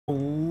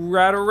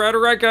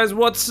Alright, guys,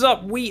 what's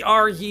up? We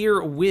are here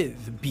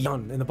with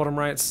Byun in the bottom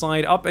right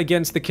side, up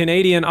against the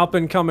Canadian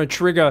up-and-comer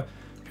Trigger,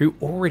 who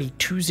already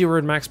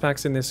 2-0'd max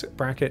packs in this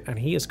bracket, and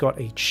he has got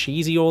a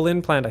cheesy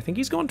all-in planned. I think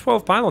he's gone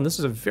 12 pylon. This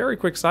is a very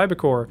quick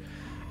Cybercore,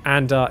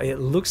 and it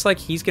looks like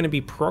he's going to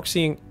be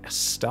proxying a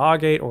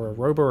Stargate or a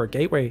Robo or a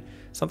Gateway,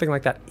 something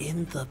like that,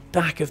 in the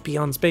back of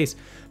Byun's base.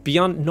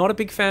 Byun, not a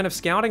big fan of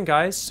scouting,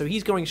 guys, so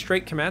he's going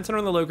straight command center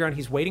on the low ground.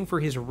 He's waiting for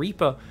his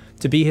Reaper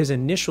to be his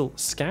initial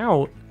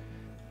scout.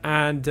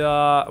 And,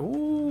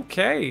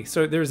 okay,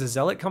 so there's a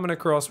Zealot coming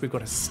across. We've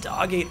got a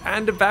Stargate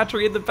and a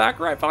battery in the back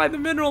right behind the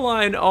mineral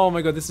line. Oh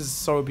my god, this is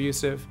so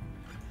abusive.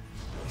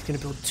 He's going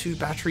to build 2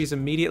 batteries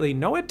immediately.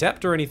 No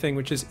Adept or anything,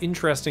 which is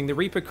interesting. The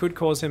Reaper could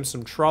cause him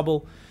some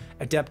trouble.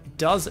 Adept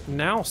does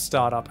now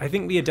start up. I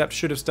think the Adept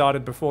should have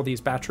started before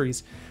these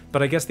batteries,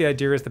 but I guess the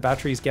idea is the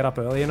batteries get up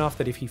early enough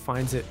that if he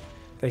finds it,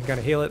 they can kind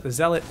of heal it. The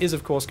Zealot is,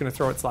 of course, going to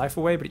throw its life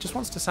away, but it just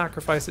wants to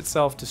sacrifice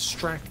itself,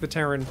 distract the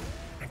Terran,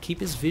 and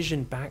keep his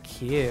vision back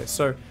here.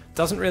 So,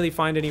 doesn't really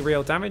find any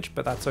real damage,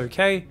 but that's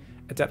okay.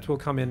 Adept will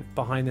come in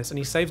behind this, and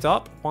he saved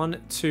up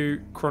 1,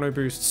 2 chrono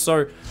boosts.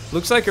 So,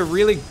 looks like a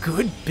really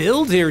good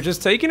build here,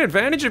 just taking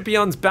advantage of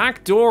Byun's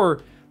back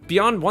door.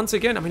 Byun, once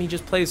again, I mean, he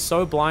just plays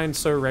so blind,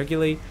 so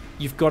regularly.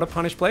 You've got to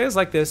punish players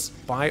like this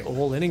by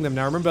all-inning them.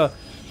 Now, remember,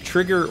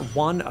 Trigger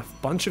won a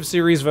bunch of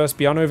series versus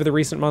Byun over the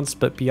recent months,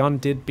 but Byun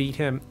did beat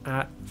him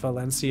at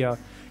Valencia.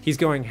 He's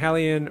going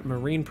Hellion,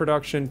 Marine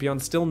production. Byun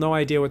still no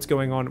idea what's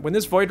going on. When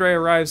this Void Ray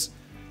arrives,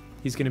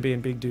 he's going to be in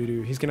big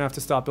doo-doo. He's going to have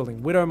to start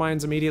building Widow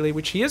Mines immediately,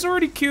 which he has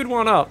already queued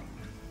one up.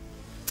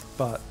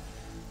 But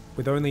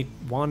with only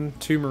 1,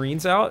 2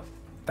 Marines out,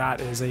 that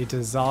is a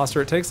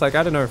disaster. It takes, like,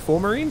 I don't know, 4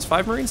 Marines,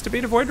 5 Marines to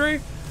beat a Void Ray?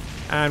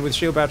 And with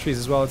shield batteries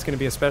as well, it's going to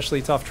be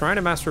especially tough. Trying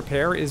to mass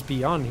repair is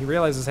Byun. He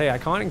realizes, hey, I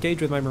can't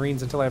engage with my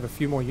Marines until I have a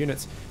few more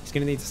units. He's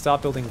going to need to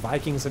start building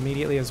Vikings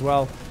immediately as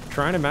well.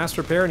 Trying to mass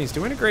repair, and he's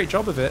doing a great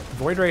job of it.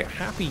 Void Ray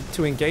happy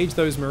to engage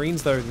those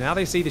Marines, though. Now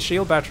they see the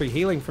shield battery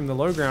healing from the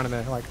low ground, and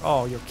they're like,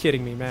 oh, you're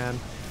kidding me, man.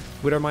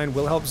 Widow Mine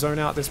will help zone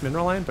out this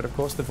mineral line, but of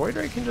course the Void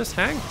Ray can just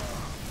hang.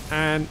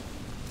 And,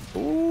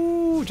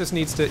 ooh, just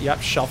needs to,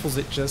 yep, shuffles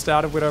it just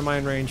out of Widow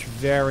Mine range.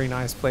 Very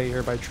nice play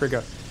here by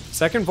Trigger.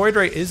 Second Void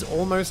Ray is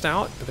almost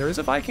out, but there is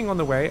a Viking on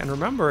the way, and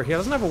remember, he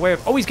doesn't have a way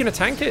of... Oh, he's going to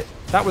tank it!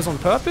 That was on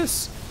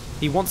purpose.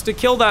 He wants to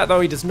kill that, though.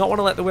 He does not want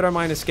to let the Widow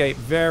Mine escape.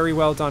 Very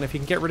well done. If he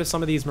can get rid of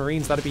some of these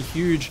Marines, that'd be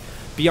huge.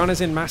 Byun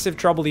is in massive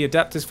trouble. The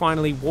Adept is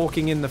finally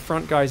walking in the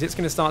front, guys. It's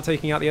going to start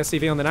taking out the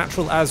SCV on the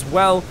natural as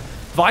well.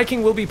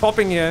 Viking will be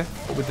popping here,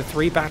 but with the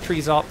 3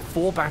 batteries up,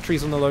 4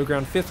 batteries on the low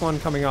ground, 5th one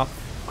coming up,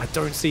 I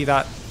don't see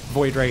that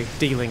Void Ray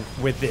dealing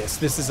with this.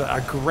 This is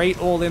a great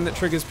all-in that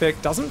Trigger's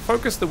pick. Doesn't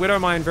focus the Widow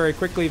Mine very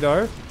quickly,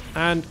 though.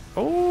 And,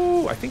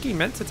 oh, I think he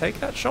meant to take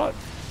that shot.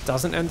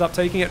 Doesn't end up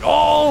taking it.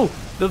 Oh,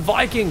 the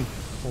Viking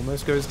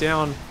almost goes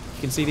down.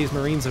 You can see these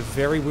Marines are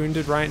very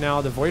wounded right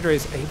now. The Void Ray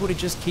is able to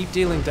just keep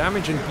dealing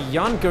damage, and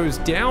Byun goes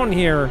down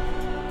here.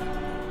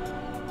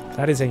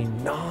 That is a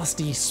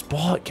nasty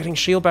spot. Getting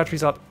shield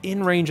batteries up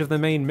in range of the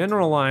main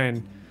mineral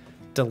line.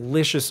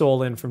 Delicious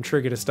all-in from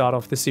Trigger to start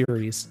off the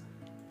series.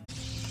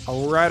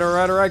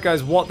 Alright,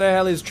 guys. What the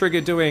hell is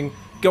Trigger doing?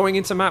 Going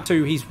into map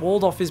 2, he's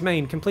walled off his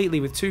main completely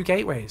with 2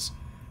 gateways.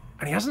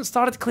 And he hasn't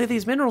started to clear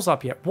these minerals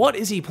up yet. What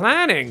is he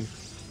planning?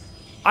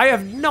 I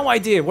have no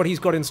idea what he's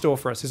got in store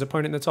for us. His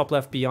opponent in the top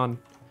left, Byun,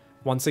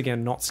 once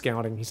again, not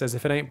scouting. He says,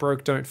 if it ain't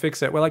broke, don't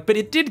fix it. We're like, but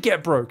it did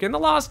get broke. In the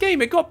last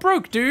game, it got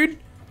broke, dude.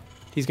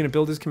 He's going to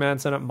build his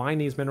command center, mine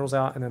these minerals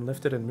out, and then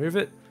lift it and move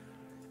it.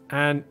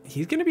 And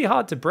he's going to be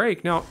hard to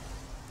break. Now,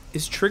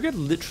 is Trigger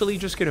literally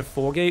just going to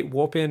 4-gate,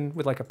 warp in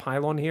with like a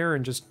pylon here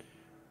and just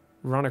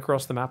run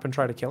across the map and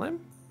try to kill him?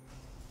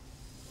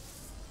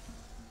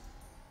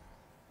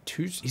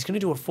 He's going to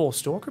do a 4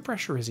 Stalker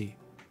pressure, is he?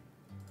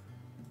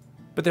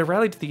 But they're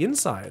rallied to the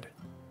inside.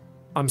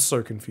 I'm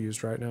so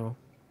confused right now.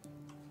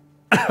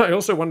 I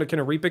also wonder, can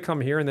a Reaper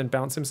come here and then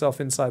bounce himself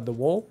inside the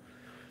wall?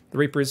 The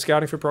Reaper is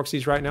scouting for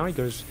proxies right now. He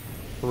goes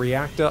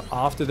Reactor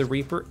after the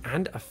Reaper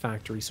and a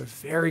Factory. So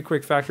very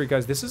quick Factory,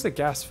 guys. This is the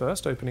gas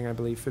first opening, I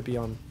believe, for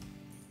Byun.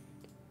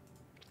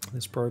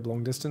 This probe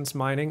long distance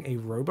mining. A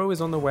Robo is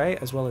on the way,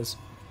 as well as...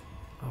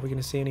 Are we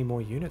going to see any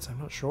more units? I'm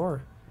not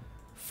sure.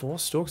 4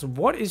 stalks.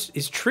 What is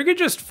Trigger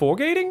just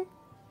 4-gating?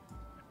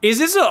 Is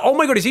this a... Oh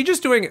my god, is he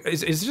just doing...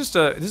 Is just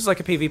a... This is like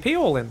a PvP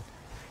all-in.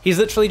 He's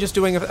literally just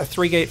doing a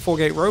 3-gate,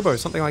 4-gate Robo,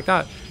 something like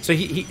that. So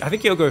I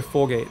think he'll go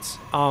 4 gates.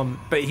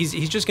 But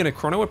he's just going to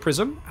chrono a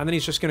Prism, and then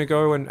he's just going to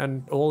go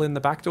and all in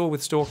the back door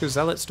with Stalker,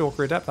 Zealot,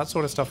 Stalker, Adept, that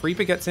sort of stuff.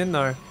 Reaper gets in,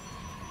 though.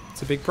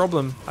 It's a big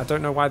problem. I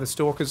don't know why the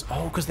Stalkers...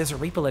 Oh, because there's a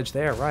Reaper ledge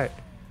there, right.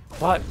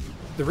 But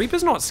the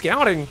Reaper's not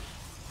scouting.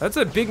 That's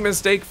a big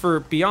mistake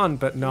for Byun,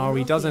 but no,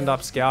 he does end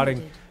up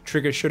scouting.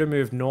 Trigger should have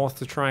moved north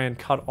to try and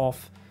cut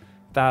off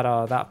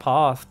that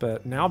path,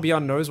 but now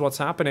Byun knows what's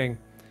happening.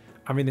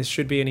 I mean, this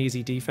should be an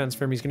easy defense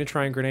for him. He's going to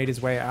try and grenade his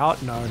way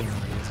out. No, he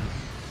isn't.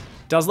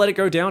 Does let it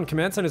go down.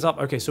 Command center's up.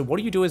 Okay, so what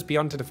do you do as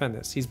Byun to defend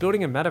this? He's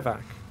building a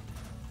medevac.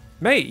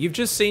 Mate, you've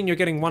just seen you're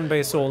getting 1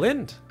 base all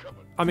in.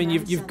 I mean,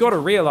 you've got to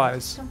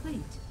realize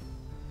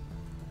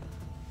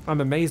I'm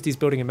amazed he's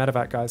building a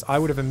medevac, guys. I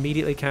would have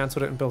immediately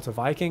cancelled it and built a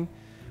Viking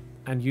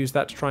and used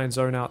that to try and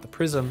zone out the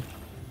Prism.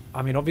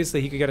 I mean,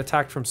 obviously, he could get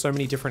attacked from so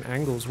many different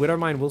angles.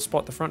 Widowmine will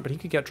spot the front, but he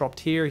could get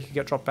dropped here. He could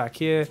get dropped back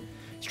here.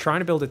 He's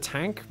trying to build a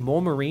tank,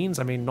 more Marines.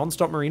 I mean,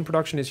 non-stop Marine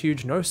production is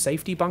huge. No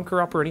safety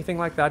bunker up or anything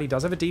like that. He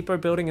does have a depot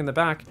building in the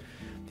back.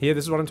 Here,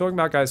 this is what I'm talking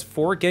about, guys.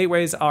 4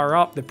 gateways are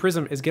up. The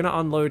Prism is going to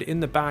unload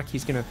in the back.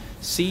 He's going to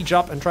siege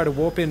up and try to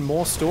warp in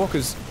more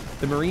Stalkers.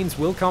 The Marines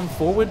will come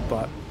forward,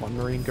 but 1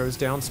 Marine goes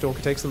down.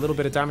 Stalker takes a little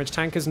bit of damage.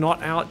 Tank is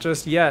not out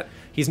just yet.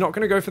 He's not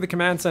going to go for the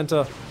command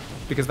center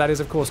because that is,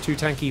 of course, too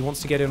tanky. He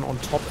wants to get in on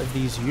top of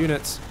these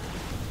units.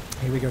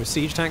 Here we go.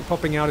 Siege tank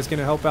popping out is going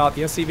to help out.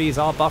 The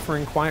SCVs are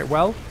buffering quite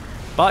well.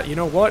 But you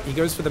know what? He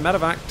goes for the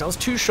medevac. Does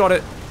 2-shot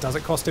it. Does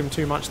it cost him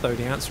too much, though?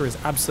 The answer is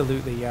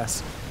absolutely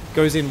yes.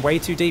 Goes in way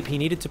too deep. He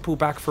needed to pull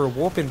back for a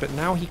warp in, but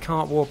now he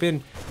can't warp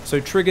in. So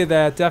trigger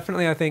there.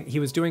 Definitely, I think he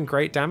was doing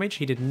great damage.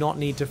 He did not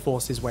need to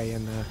force his way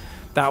in there.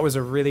 That was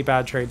a really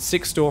bad trade.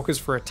 6 Stalkers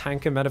for a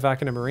tank, a medevac,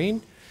 and a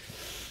Marine.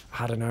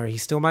 I don't know. He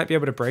still might be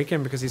able to break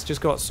him because he's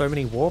just got so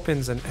many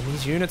warp-ins and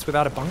these units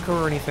without a bunker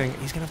or anything.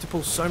 He's going to have to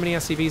pull so many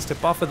SCVs to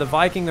buffer. The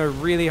Viking, though,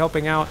 really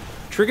helping out.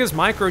 Trigger's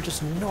micro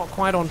just not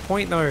quite on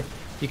point, though.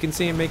 You can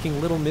see him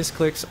making little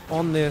misclicks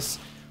on this.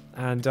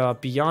 And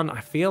Byun, I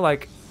feel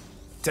like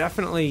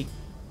definitely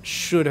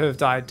should have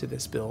died to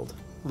this build.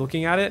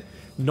 Looking at it,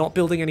 not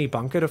building any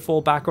bunker to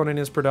fall back on in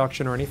his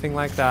production or anything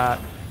like that.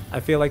 I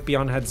feel like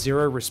Byun had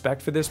 0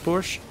 respect for this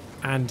push.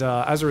 And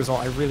as a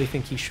result, I really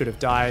think he should have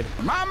died.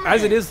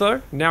 As it is,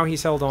 though, now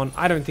he's held on.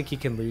 I don't think he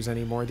can lose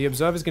anymore. The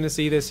Observer's going to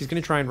see this. He's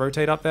going to try and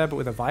rotate up there, but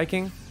with a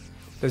Viking,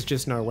 there's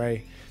just no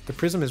way. The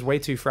Prism is way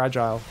too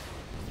fragile.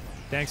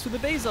 Thanks for the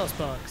Bezos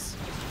bucks.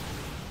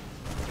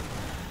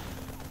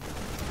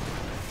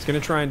 He's going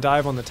to try and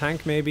dive on the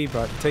tank, maybe,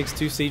 but it takes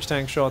 2 siege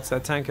tank shots.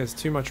 That tank has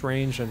too much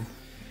range, and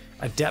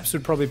Adepts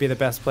would probably be the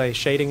best play.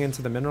 Shading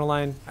into the mineral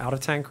line, out of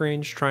tank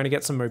range, trying to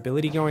get some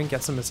mobility going,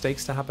 get some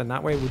mistakes to happen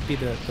that way would be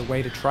the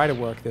way to try to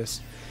work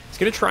this. He's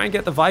going to try and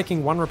get the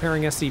Viking. 1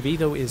 repairing SCV,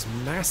 though, is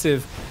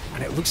massive.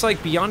 And it looks like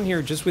Byun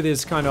here, just with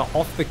his kind of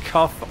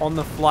off-the-cuff,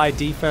 on-the-fly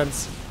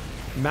defense,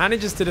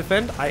 manages to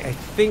defend. I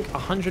think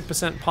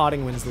 100%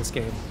 parting wins this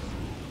game.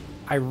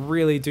 I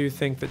really do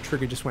think that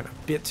Trigger just went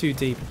a bit too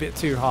deep, a bit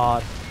too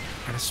hard.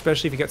 And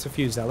especially if he gets a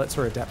few Zealots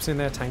or Adepts in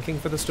there tanking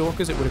for the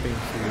Stalkers, it would have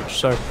been huge.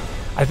 So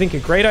I think a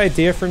great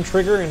idea from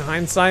Trigger in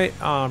hindsight,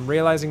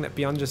 realizing that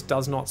Byun just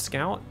does not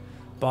scout,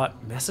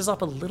 but messes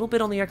up a little bit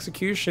on the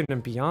execution,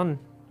 and Byun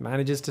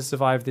manages to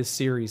survive this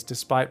series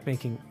despite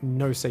making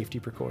no safety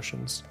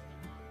precautions.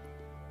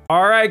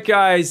 Alright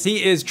guys,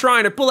 he is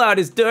trying to pull out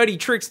his dirty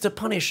tricks to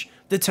punish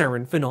the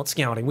Terran for not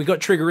scouting. We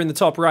got Trigger in the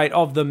top right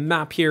of the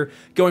map here,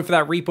 going for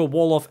that Reaper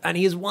wall off, and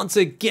he is once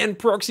again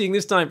proxying,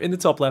 this time in the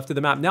top left of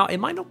the map. Now, it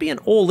might not be an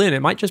all-in,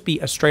 it might just be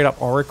a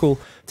straight-up Oracle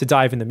to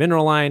dive in the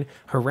mineral line.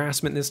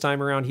 Harassment this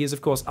time around. He is,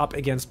 of course, up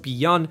against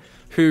Byun,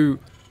 who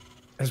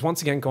has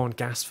once again gone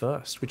gas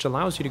first, which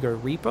allows you to go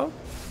Reaper,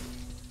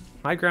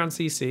 high ground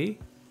CC.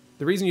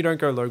 The reason you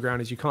don't go low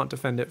ground is you can't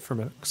defend it from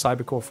a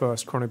Cybercore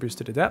first chrono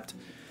boosted Adept.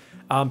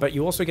 But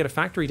you also get a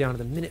factory down to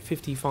the minute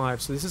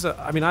 55. So this is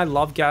I mean, I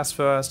love gas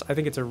first. I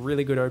think it's a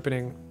really good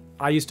opening.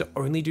 I used to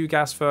only do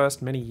gas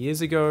first many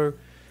years ago.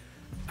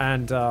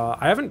 And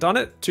I haven't done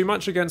it too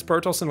much against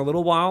Protoss in a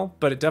little while,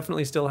 but it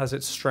definitely still has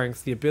its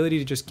strength. The ability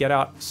to just get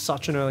out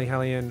such an early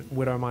Hellion,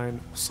 Widowmine,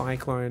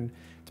 Cyclone,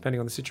 depending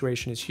on the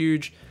situation, is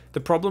huge.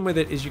 The problem with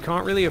it is you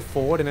can't really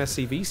afford an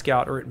SCV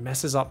scout or it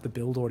messes up the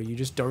build order. You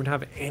just don't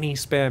have any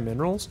spare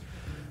minerals.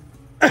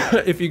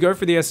 If you go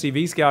for the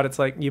SCV scout, it's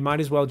like you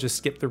might as well just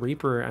skip the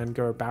Reaper and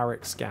go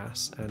Barracks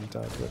gas and do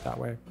it that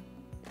way.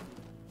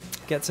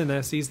 Gets in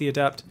there, sees the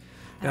Adept.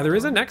 Now there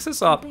is a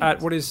Nexus up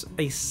at what is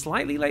a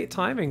slightly late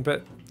timing,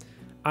 but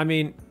I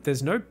mean,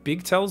 there's no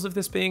big tells of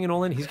this being an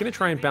all-in. He's going to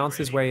try and bounce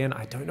his way in.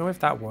 I don't know if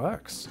that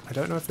works. I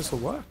don't know if this will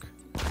work.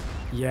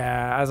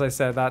 Yeah, as I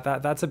said,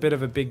 that's a bit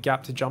of a big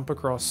gap to jump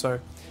across. So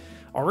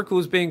Oracle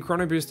is being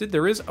chrono boosted.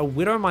 There is a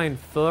Widowmine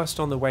first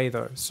on the way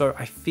though, so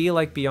I feel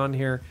like Byun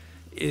here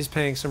is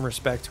paying some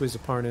respect to his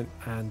opponent,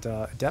 and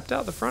Adept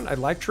out the front. I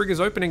like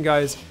Trigger's opening,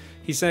 guys.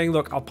 He's saying,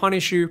 look, I'll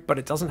punish you, but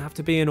it doesn't have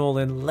to be an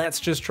all-in. Let's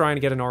just try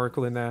and get an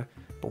Oracle in there.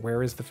 But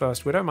where is the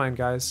first Widowmine,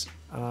 guys?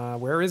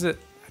 Where is it?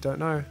 I don't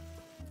know.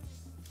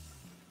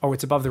 Oh,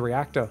 it's above the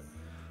reactor.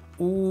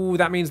 Ooh,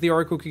 that means the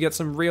Oracle could get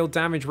some real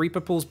damage. Reaper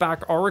pulls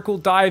back. Oracle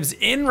dives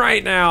in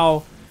right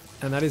now.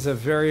 And that is a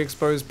very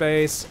exposed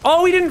base.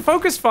 Oh, he didn't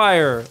focus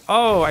fire.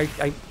 Oh, I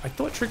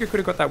thought Trigger could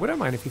have got that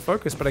Widowmine if he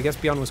focused, but I guess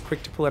Byun was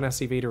quick to pull an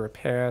SCV to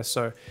repair,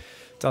 so it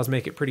does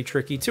make it pretty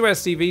tricky. 2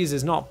 SCVs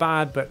is not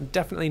bad, but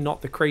definitely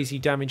not the crazy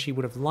damage he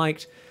would have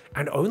liked.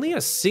 And only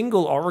a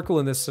single Oracle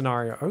in this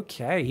scenario.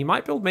 Okay, he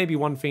might build maybe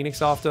 1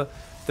 Phoenix after.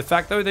 The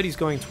fact, though, that he's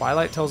going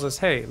Twilight tells us,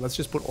 hey, let's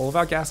just put all of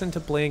our gas into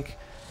Blink,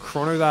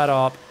 chrono that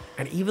up,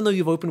 and even though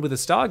you've opened with a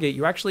Stargate,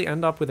 you actually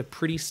end up with a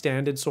pretty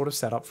standard sort of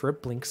setup for a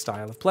Blink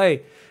style of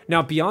play.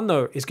 Now, Byun,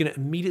 though, is going to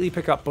immediately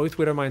pick up both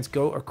Widowmines,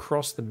 go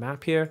across the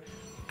map here,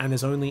 and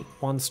there's only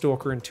one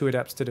Stalker and 2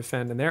 Adepts to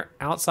defend, and they're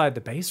outside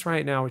the base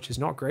right now, which is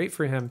not great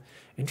for him.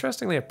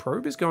 Interestingly, a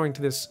probe is going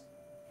to this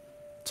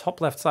top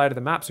left side of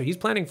the map, so he's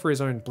planning for his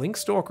own Blink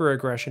Stalker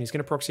aggression. He's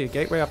going to proxy a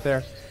gateway up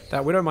there.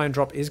 That Widow Mine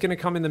drop is going to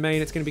come in the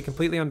main. It's going to be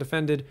completely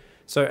undefended.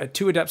 So at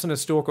 2 Adepts and a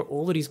Stalker,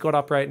 all that he's got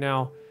up right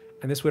now,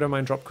 and this Widow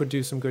Mine drop could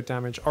do some good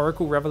damage.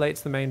 Oracle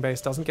revelates the main base,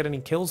 doesn't get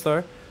any kills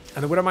though,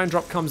 and the Widow Mine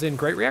drop comes in.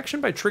 Great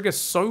reaction by Trigger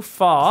so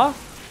far,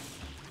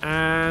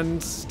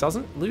 and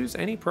doesn't lose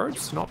any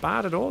probes. Not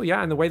bad at all.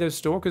 Yeah, and the way those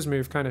Stalkers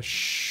move kind of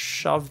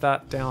shove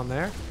that down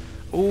there.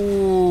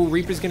 Ooh,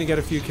 Reaper's going to get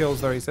a few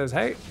kills though. He says,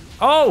 hey,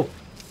 oh!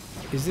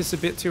 Is this a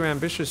bit too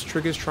ambitious?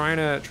 Trigger's trying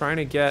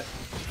to get,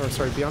 or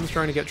sorry, Byun's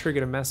trying to get Trigger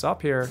to mess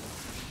up here.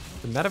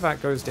 The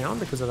medevac goes down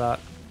because of that.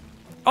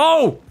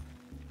 Oh!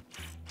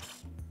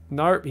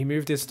 Nope, he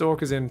moved his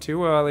Stalkers in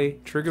too early.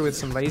 Trigger with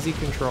some lazy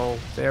control.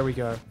 There we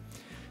go.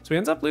 So he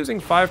ends up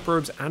losing 5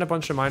 probes and a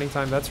bunch of mining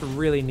time. That's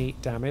really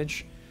neat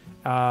damage.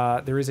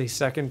 There is a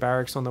second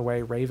barracks on the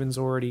way. Raven's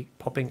already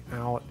popping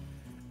out.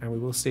 And we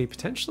will see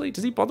potentially,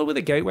 does he bother with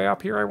a gateway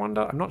up here, I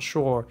wonder? I'm not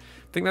sure.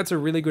 I think that's a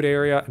really good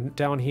area. And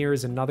down here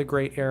is another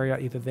great area,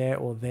 either there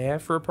or there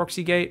for a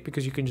proxy gate,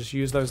 because you can just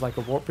use those like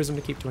a warp prism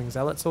to keep doing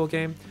zealots all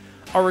game.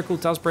 Oracle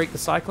does break the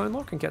cyclone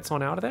lock and gets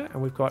on out of there.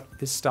 And we've got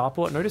this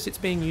starport. Notice it's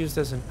being used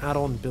as an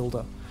add-on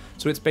builder.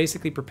 So it's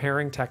basically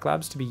preparing tech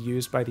labs to be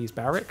used by these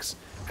barracks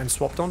and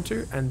swapped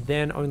onto. And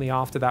then only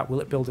after that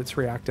will it build its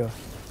reactor.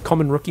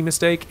 Common rookie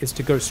mistake is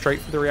to go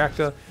straight for the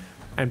reactor.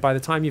 And by the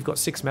time you've got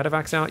 6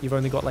 medevacs out, you've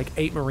only got like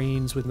 8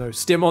 Marines with no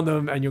stim on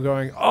them, and you're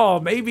going, oh,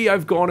 maybe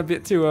I've gone a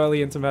bit too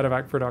early into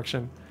medevac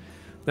production.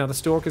 Now the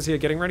Stalkers here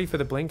getting ready for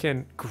the blink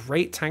in.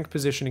 Great tank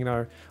positioning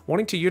though.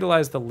 Wanting to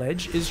utilize the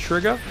ledge is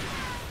Trigger.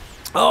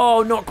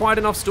 Oh, not quite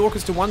enough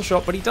Stalkers to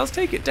one-shot, but he does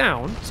take it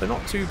down, so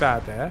not too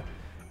bad there.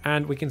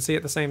 And we can see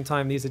at the same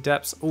time these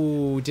Adepts,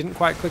 ooh, didn't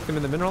quite click them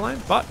in the mineral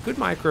line, but good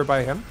micro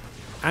by him.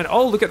 And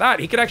oh, look at that.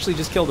 He could actually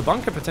just kill the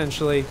bunker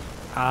potentially.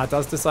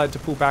 Does decide to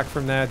pull back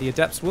from there. The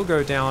Adepts will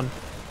go down.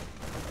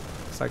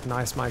 Looks like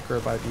nice micro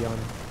by Byun.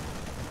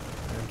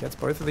 And gets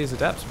both of these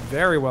Adepts.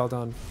 Very well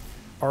done.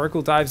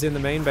 Oracle dives in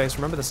the main base.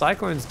 Remember, the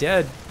Cyclone's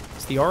dead.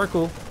 It's the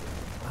Oracle.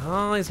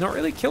 He's not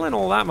really killing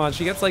all that much.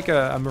 He gets like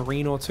a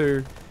Marine or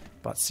 2.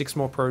 But 6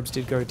 more probes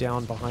did go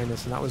down behind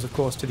us. And that was, of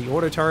course, to the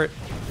auto turret.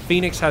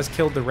 Phoenix has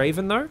killed the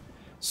Raven, though.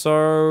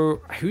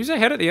 So who's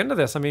ahead at the end of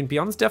this? I mean,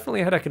 Byun's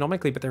definitely ahead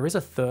economically, but there is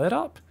a third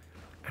up.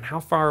 And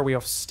how far are we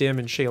off Stim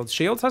and Shields?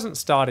 Shields hasn't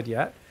started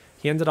yet.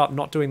 He ended up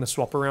not doing the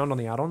swap around on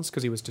the add-ons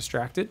because he was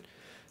distracted.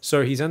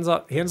 So he ends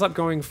up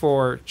going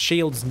for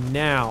Shields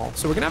now.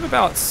 So we're going to have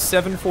about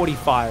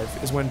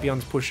 7:45 is when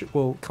Byun's push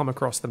will come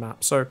across the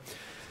map. So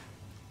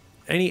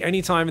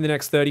any time in the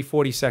next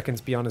 30-40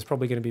 seconds, Byun is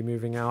probably going to be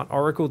moving out.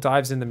 Oracle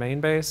dives in the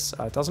main base.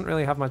 Doesn't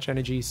really have much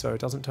energy, so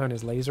doesn't turn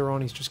his laser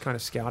on. He's just kind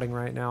of scouting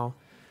right now.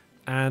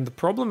 And the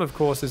problem, of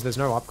course, is there's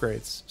no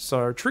upgrades.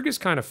 So Trigger's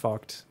kind of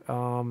fucked.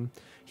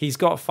 He's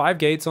got 5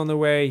 gates on the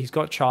way. He's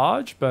got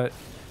charge, but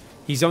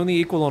he's only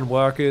equal on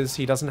workers.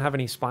 He doesn't have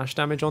any splash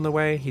damage on the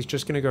way. He's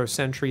just going to go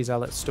Sentry,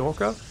 Zealot,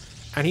 Stalker.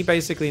 And he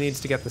basically needs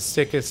to get the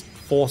sickest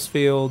force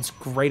fields,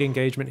 great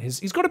engagement.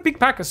 He's got a big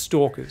pack of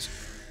Stalkers.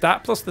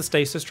 That plus the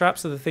stasis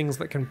traps are the things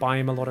that can buy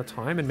him a lot of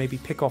time and maybe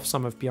pick off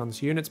some of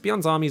Byun's units.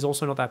 Byun's army is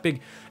also not that big.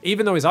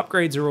 Even though his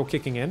upgrades are all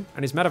kicking in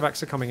and his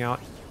medevacs are coming out,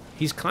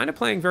 he's kind of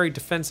playing very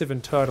defensive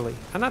and turtley,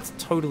 and that's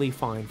totally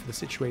fine for the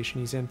situation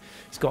he's in.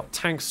 He's got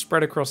tanks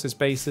spread across his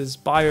bases,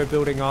 bio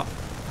building up.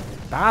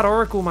 Bad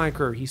Oracle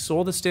micro. He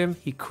saw the stim.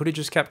 He could have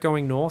just kept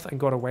going north and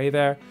got away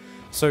there.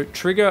 So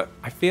Trigger,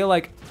 I feel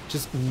like,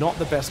 just not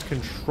the best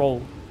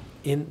control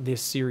in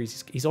this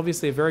series. He's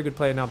obviously a very good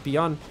player. Now,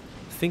 Byun,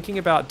 thinking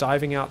about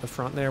diving out the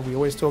front there. We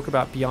always talk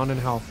about Byun and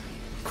how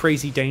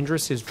crazy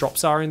dangerous his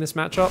drops are in this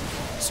matchup.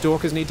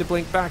 Stalkers need to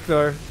blink back,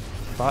 though.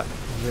 But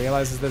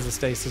realizes there's a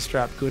stasis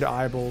trap. Good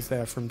eyeballs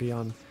there from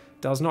Byun.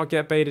 Does not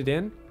get baited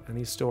in, and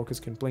these Stalkers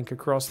can blink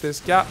across this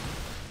gap.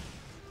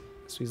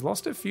 So he's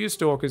lost a few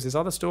Stalkers. His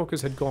other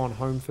Stalkers had gone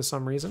home for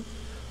some reason.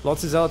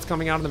 Lots of Zealots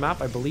coming out of the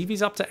map. I believe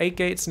he's up to 8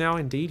 gates now.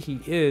 Indeed, he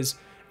is.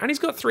 And he's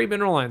got 3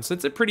 mineral lines, so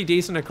it's a pretty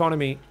decent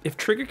economy. If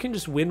Trigger can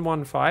just win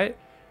one fight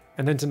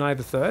and then deny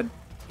the third,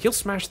 he'll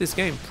smash this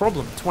game.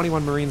 Problem,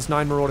 21 Marines,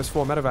 9 Marauders,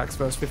 4 medevacs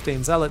versus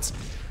 15 Zealots.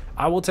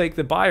 I will take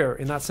the Bio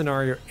in that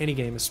scenario any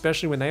game,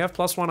 especially when they have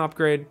 +1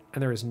 upgrade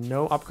and there is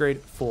no upgrade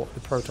for the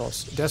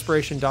Protoss.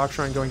 Desperation, Dark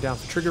Shrine going down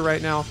for Trigger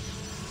right now.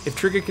 If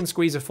Trigger can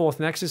squeeze a 4th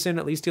Nexus in,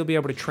 at least he'll be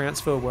able to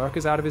transfer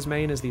workers out of his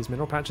main as these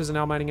mineral patches are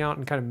now mining out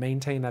and kind of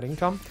maintain that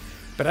income.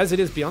 But as it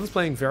is, Byun's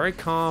playing very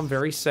calm,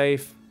 very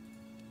safe,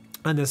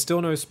 and there's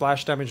still no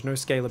splash damage, no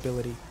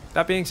scalability.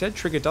 That being said,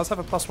 Trigger does have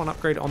a +1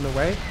 upgrade on the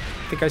way.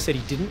 I think I said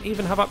he didn't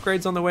even have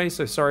upgrades on the way,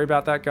 so sorry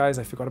about that, guys.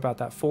 I forgot about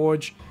that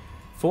Forge.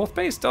 4th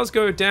base does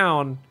go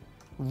down.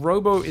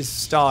 Robo is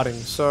starting,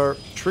 so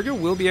Trigger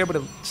will be able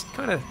to just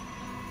kind of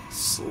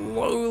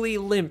slowly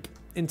limp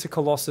into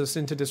Colossus,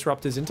 into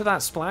Disruptors, into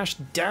that splash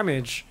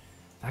damage.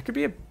 That could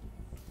be a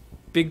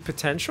big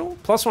potential.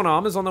 +1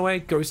 armor's on the way.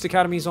 Ghost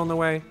Academy's on the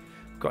way.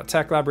 Got a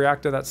Tech Lab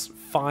Reactor, that's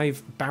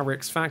 5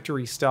 Barracks,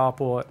 Factory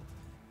Starport.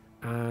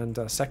 And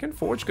second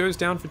Forge goes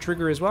down for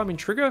Trigger as well. I mean,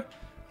 Trigger,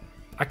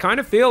 I kind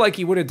of feel like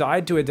he would have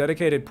died to a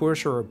dedicated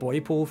push or a boy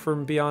pull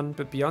from Byun,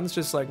 but Byun's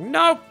just like,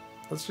 nope,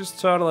 let's just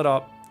turtle it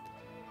up.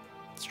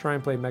 Let's try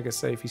and play mega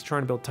safe. He's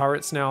trying to build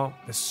turrets now.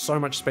 There's so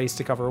much space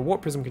to cover. A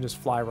Warp Prism can just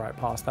fly right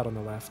past that on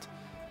the left.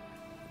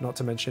 Not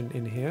to mention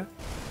in here.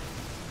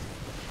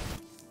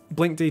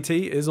 Blink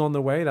DT is on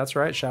the way, that's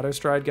right. Shadow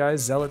Stride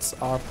guys. Zealots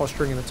are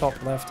posturing in the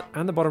top left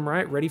and the bottom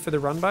right, ready for the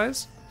run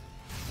bys.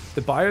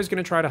 The bio is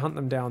going to try to hunt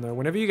them down though.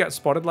 Whenever you get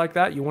spotted like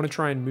that, you want to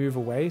try and move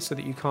away so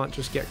that you can't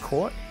just get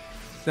caught.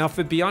 Now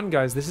for Byun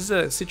guys, this is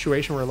a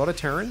situation where a lot of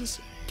Terrans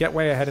get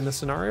way ahead in the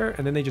scenario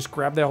and then they just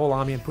grab their whole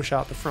army and push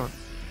out the front.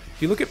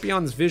 If you look at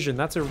Byun's vision,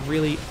 that's a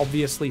really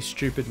obviously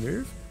stupid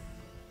move.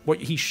 What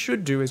he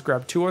should do is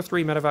grab 2 or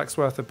 3 medevacs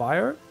worth of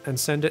bio and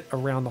send it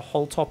around the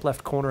whole top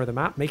left corner of the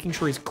map, making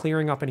sure he's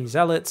clearing up any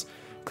zealots,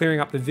 clearing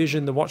up the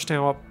vision, the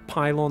watchtower,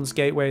 pylons,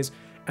 gateways,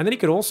 and then he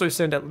could also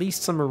send at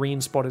least some marine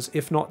spotters,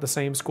 if not the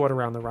same squad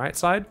around the right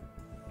side,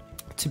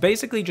 to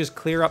basically just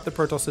clear up the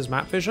Protoss'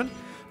 map vision,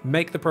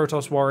 make the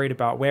Protoss worried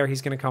about where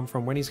he's going to come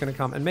from, when he's going to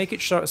come, and make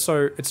it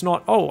so it's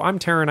not, oh, I'm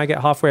Terran, I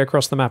get halfway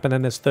across the map and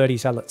then there's 30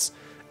 zealots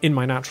in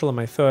my natural and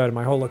my third, and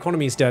my whole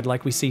economy is dead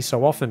like we see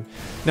so often.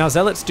 Now,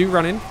 Zealots do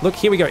run in. Look,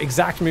 here we go.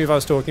 Exact move I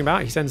was talking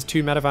about. He sends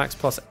 2 medevacs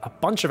plus a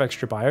bunch of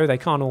extra bio. They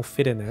can't all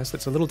fit in there, so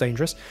it's a little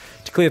dangerous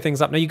to clear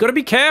things up. Now, you got to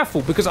be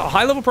careful because a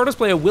high-level Protoss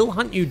player will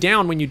hunt you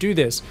down when you do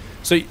this.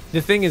 So the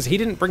thing is, he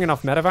didn't bring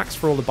enough medevacs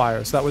for all the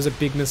bio, so that was a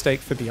big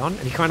mistake for Byun, and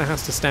he kind of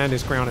has to stand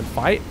his ground and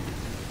fight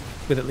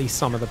with at least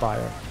some of the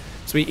bio.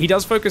 So he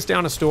does focus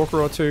down a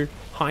Stalker or 2,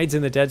 hides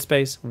in the dead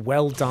space.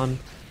 Well done.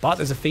 But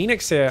there's a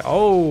Phoenix here.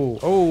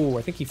 Oh,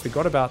 I think he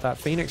forgot about that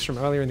Phoenix from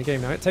earlier in the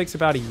game. Now, it takes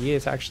about a year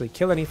to actually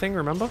kill anything,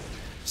 remember?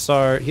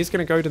 So he's going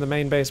to go to the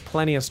main base.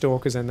 Plenty of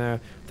Stalkers in there.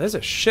 There's a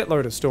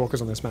shitload of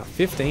Stalkers on this map.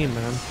 15,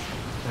 man.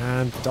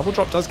 And the double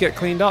drop does get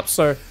cleaned up.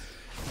 So,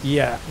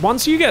 yeah.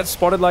 Once you get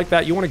spotted like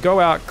that, you want to go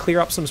out, clear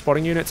up some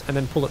spotting units, and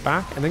then pull it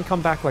back. And then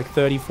come back like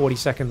 30, 40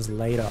 seconds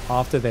later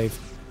after they've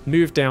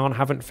moved down,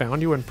 haven't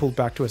found you, and pulled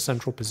back to a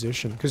central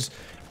position. Because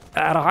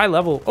at a high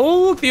level,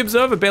 oh look, the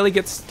observer barely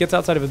gets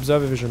outside of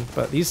observer vision,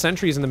 but these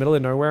sentries in the middle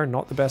of nowhere are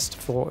not the best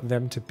for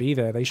them to be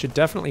there. They should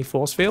definitely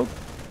force field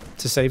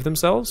to save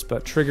themselves,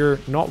 but Trigger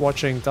not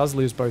watching does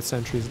lose both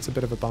sentries. It's a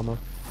bit of a bummer.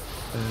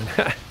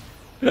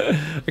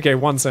 Okay,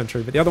 1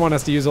 sentry, but the other one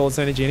has to use all its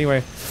energy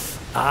anyway.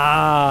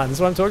 Ah, this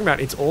is what I'm talking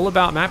about. It's all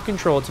about map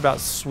control. It's about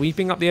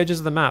sweeping up the edges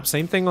of the map.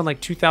 Same thing on like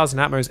 2000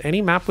 Atmos.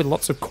 Any map with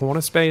lots of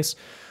corner space,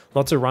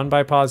 lots of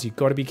run-by paths, you've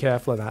got to be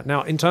careful of that.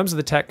 Now, in terms of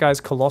the tech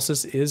guys,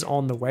 Colossus is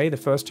on the way. The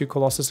first 2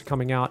 Colossus are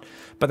coming out,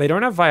 but they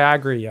don't have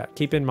Viagra yet.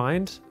 Keep in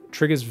mind,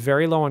 Trigger's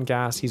very low on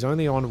gas. He's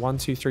only on 1,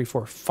 2, 3,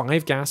 4,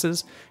 5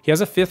 gases. He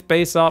has a 5th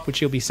base up, which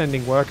he'll be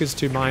sending workers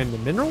to mine the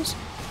minerals.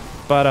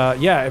 But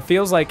yeah, it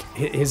feels like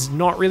he's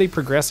not really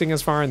progressing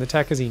as far in the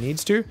tech as he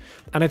needs to.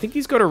 And I think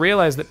he's got to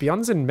realize that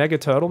Byun's in Mega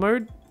Turtle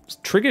mode.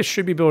 Trigger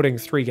should be building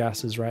 3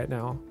 gases right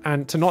now.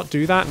 And to not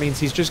do that means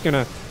he's just going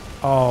to...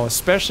 Oh,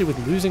 especially with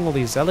losing all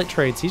these zealot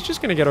trades, he's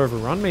just going to get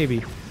overrun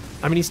maybe.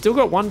 I mean, he's still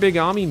got 1 big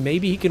army.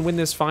 Maybe he can win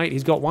this fight.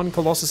 He's got 1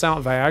 Colossus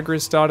out.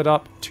 Viagra's started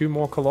up. 2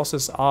 more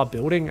Colossus are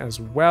building as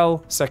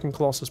well. 2nd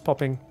Colossus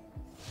popping.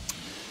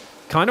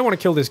 Kind of want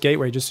to kill this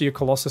gateway just so your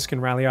Colossus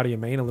can rally out of your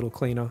main a little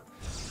cleaner.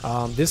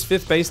 This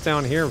 5th base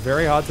down here,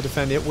 very hard to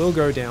defend. It will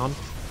go down.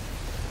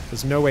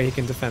 There's no way he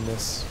can defend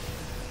this.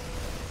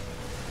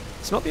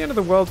 It's not the end of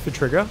the world for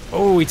Trigger.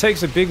 Oh, he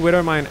takes a big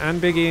Widow Mine and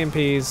big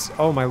EMPs.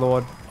 Oh my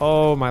lord.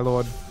 Oh my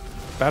lord.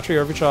 Battery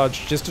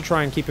overcharge just to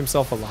try and keep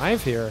himself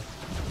alive here.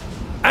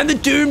 And the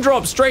Doom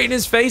drop straight in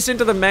his face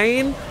into the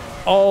main.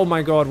 Oh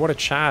my god, what a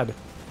Chad.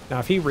 Now,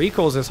 if he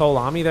recalls his whole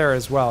army there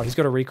as well, he's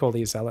got to recall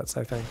these Zealots,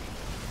 I think.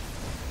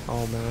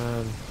 Oh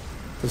man.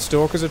 The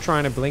Stalkers are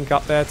trying to blink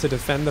up there to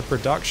defend the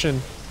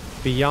production.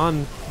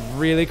 Byun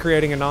really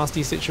creating a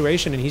nasty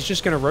situation, and he's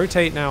just going to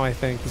rotate now, I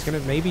think. He's going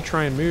to maybe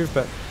try and move,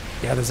 but...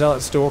 yeah, the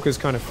Zealot Stalker's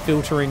kind of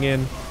filtering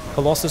in.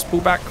 Colossus,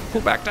 pull back,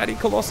 daddy,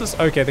 Colossus.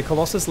 Okay, the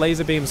Colossus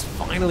laser beams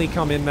finally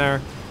come in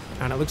there.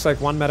 And it looks like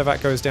 1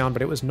 medevac goes down,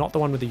 but it was not the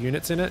one with the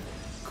units in it.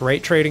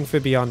 Great trading for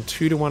Byun,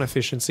 2-to-1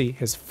 efficiency.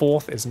 His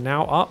 4th is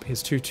now up.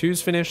 His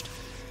 2-2's finished.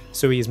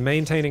 So he's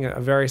maintaining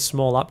a very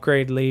small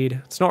upgrade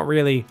lead. It's not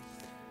really...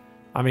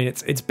 I mean,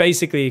 it's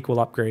basically equal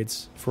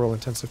upgrades for all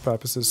intensive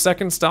purposes.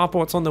 2nd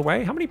Starport's on the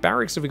way. How many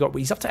barracks have we got?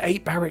 He's up to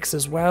 8 barracks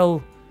as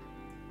well.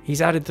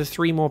 He's added the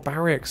 3 more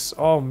barracks.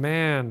 Oh,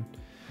 man.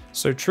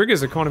 So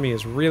Trigger's economy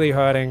is really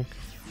hurting.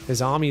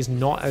 His army's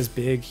not as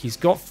big. He's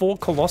got 4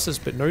 Colossus,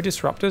 but no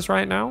Disruptors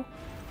right now.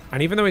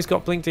 And even though he's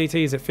got Blink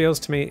DTs, it feels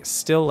to me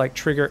still like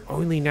Trigger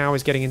only now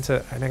is getting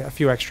into a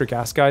few extra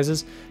gas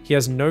geysers. He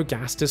has no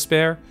gas to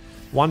spare.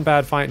 1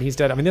 bad fight and he's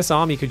dead. I mean, this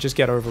army could just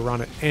get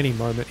overrun at any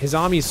moment. His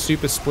army is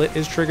super split,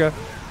 is Trigger,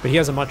 but he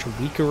has a much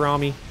weaker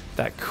army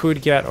that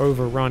could get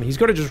overrun. He's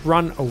got to just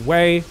run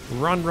away.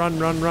 Run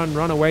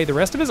away. The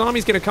rest of his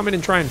army's going to come in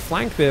and try and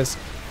flank this.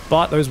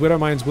 But those Widow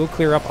Mines will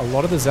clear up a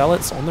lot of the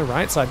Zealots on the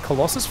right side.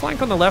 Colossus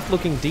flank on the left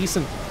looking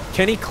decent.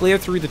 Can he clear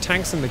through the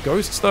tanks and the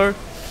Ghosts, though?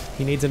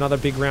 He needs another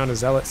big round of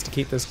Zealots to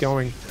keep this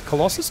going.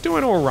 Colossus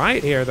doing all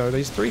right here, though.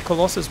 These 3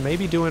 Colossus may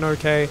be doing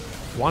okay.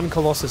 1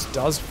 Colossus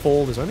does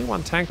fall. There's only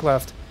 1 tank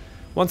left.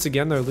 Once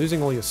again, though,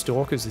 losing all your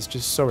Stalkers is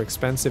just so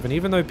expensive. And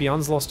even though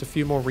Byun's lost a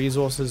few more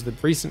resources, the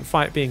recent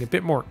fight being a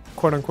bit more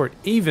quote-unquote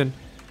even,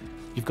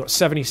 you've got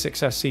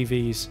 76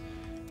 SCVs.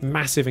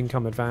 Massive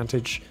income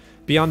advantage.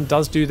 Byun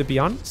does do the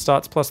Byun.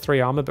 Starts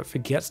 +3 armor, but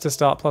forgets to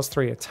start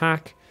 +3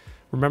 attack.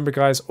 Remember,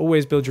 guys,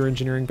 always build your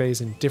engineering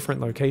bays in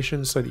different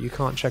locations so that you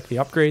can't check the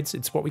upgrades.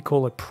 It's what we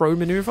call a pro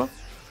maneuver.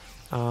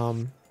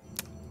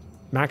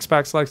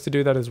 Maxpax likes to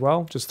do that as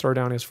well. Just throw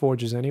down his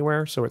forges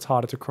anywhere, so it's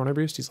harder to chrono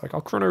boost. He's like,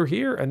 I'll chrono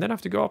here, and then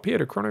have to go up here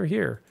to chrono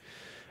here.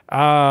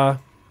 I'm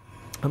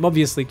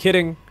obviously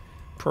kidding.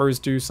 Pros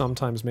do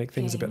sometimes make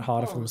things a bit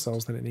harder for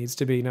themselves than it needs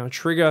to be. Now,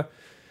 Trigger,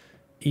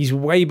 he's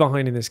way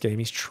behind in this game.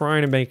 He's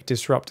trying to make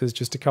disruptors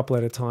just a couple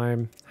at a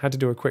time. Had to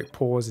do a quick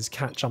pause. His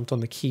cat jumped on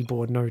the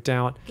keyboard, no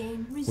doubt.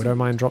 Widow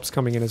Mine drops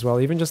coming in as well.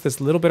 Even just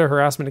this little bit of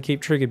harassment to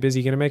keep Trigger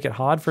busy, going to make it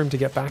hard for him to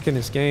get back in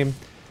this game.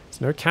 There's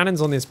no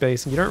cannons on this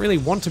base, and you don't really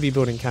want to be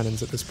building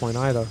cannons at this point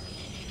either.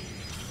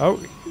 Oh,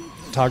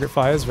 target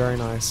fires, very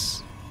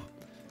nice.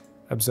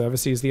 Observer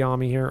sees the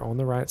army here on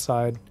the right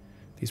side.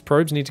 These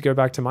probes need to go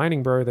back to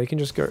mining, bro. They can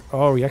just go...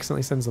 Oh, he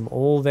accidentally sends them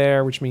all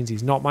there, which means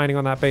he's not mining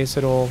on that base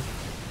at all.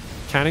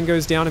 Cannon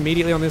goes down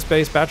immediately on this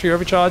base. Battery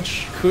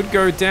overcharge could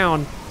go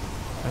down.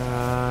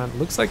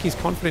 Looks like he's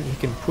confident he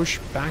can push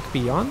back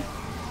Byun.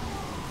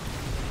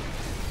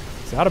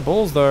 He's out of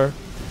balls, though. I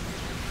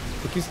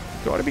think he's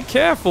got to be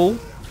careful.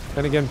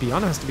 Then again,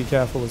 Byun has to be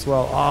careful as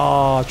well.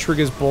 Ah,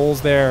 Trigger's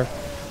balls there.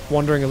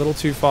 Wandering a little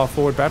too far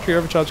forward. Battery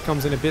overcharge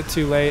comes in a bit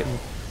too late. And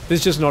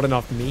there's just not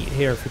enough meat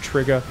here for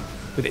Trigger.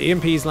 With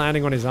EMPs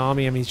landing on his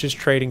army, I mean, he's just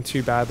trading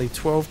too badly.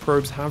 12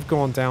 probes have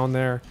gone down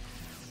there.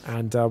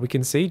 And we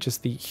can see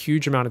just the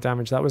huge amount of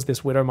damage. That was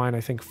this Widow Mine,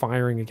 I think,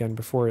 firing again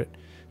before it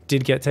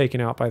did get taken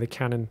out by the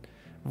cannon.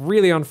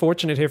 Really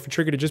unfortunate here for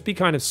Trigger to just be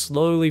kind of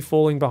slowly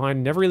falling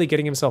behind, never really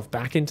getting himself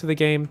back into the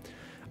game.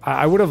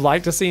 I would have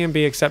liked to see him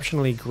be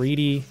exceptionally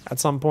greedy at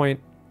some point.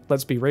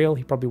 Let's be real,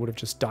 he probably would have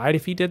just died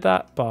if he did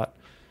that, but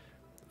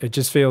it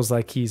just feels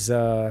like he's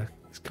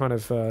kind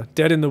of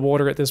dead in the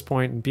water at this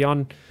point, and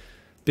Byun,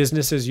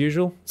 business as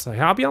usual. So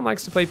how Byun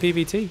likes to play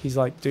PvT. He's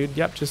like, dude,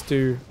 yep, just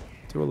do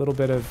a little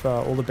bit of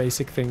all the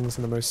basic things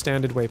in the most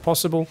standard way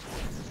possible.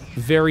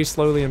 Very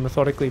slowly and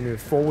methodically move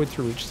forward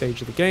through each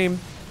stage of the game.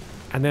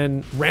 And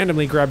then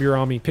randomly grab your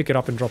army, pick it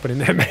up and drop it in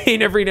their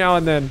main every now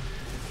and then.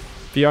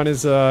 Byun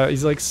is,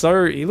 he's like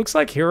he looks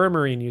like Hero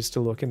Marine used to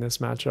look in this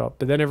matchup.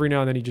 But then every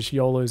now and then he just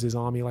YOLOs his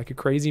army like a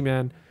crazy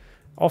man.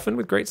 Often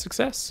with great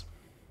success.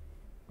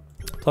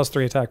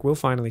 +3 attack will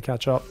finally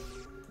catch up.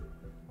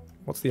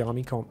 What's the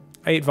army comp?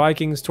 8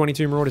 Vikings,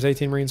 22 Marauders,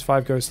 18 Marines,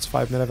 5 Ghosts,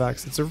 5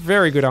 Medevacs. It's a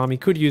very good army.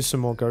 Could use some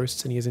more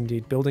Ghosts, and he is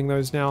indeed building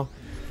those now.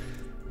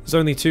 There's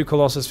only 2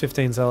 Colossus,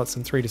 15 Zealots,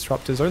 and 3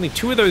 Disruptors. Only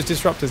 2 of those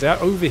Disruptors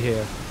out over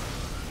here.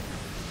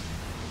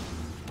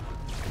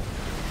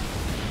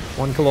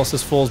 1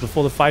 Colossus falls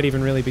before the fight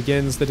even really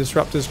begins. The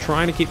Disruptors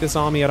trying to keep this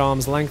army at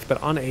arm's length, but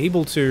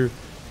unable to.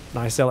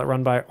 Nice Zealot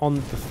run by on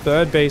the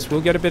 3rd base.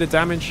 Will get a bit of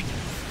damage.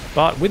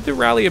 But with the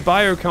rally of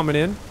Bio coming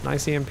in,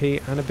 nice EMP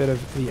and a bit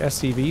of the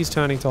SCVs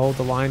turning to hold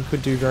the line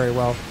could do very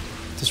well.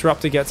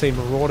 Disruptor gets a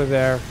Marauder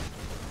there.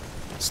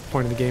 It's the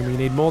point of the game where you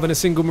need more than a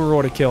single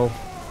Marauder kill.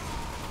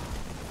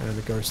 And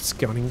the Ghosts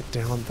gunning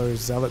down those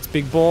Zealots.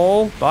 Big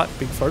ball, but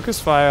big focus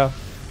fire.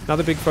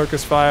 Another big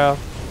focus fire.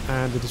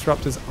 And the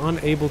Disruptor's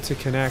unable to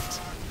connect.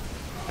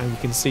 And you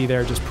can see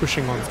they're just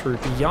pushing on through.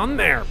 Beyond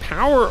there,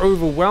 power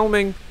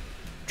overwhelming.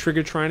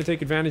 Trigger trying to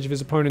take advantage of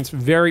his opponent's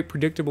very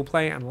predictable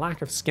play and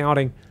lack of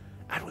scouting.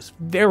 And was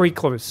very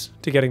close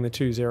to getting the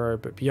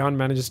 2-0, but Byun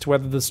manages to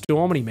weather the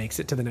storm and he makes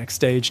it to the next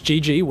stage.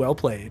 GG, well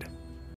played.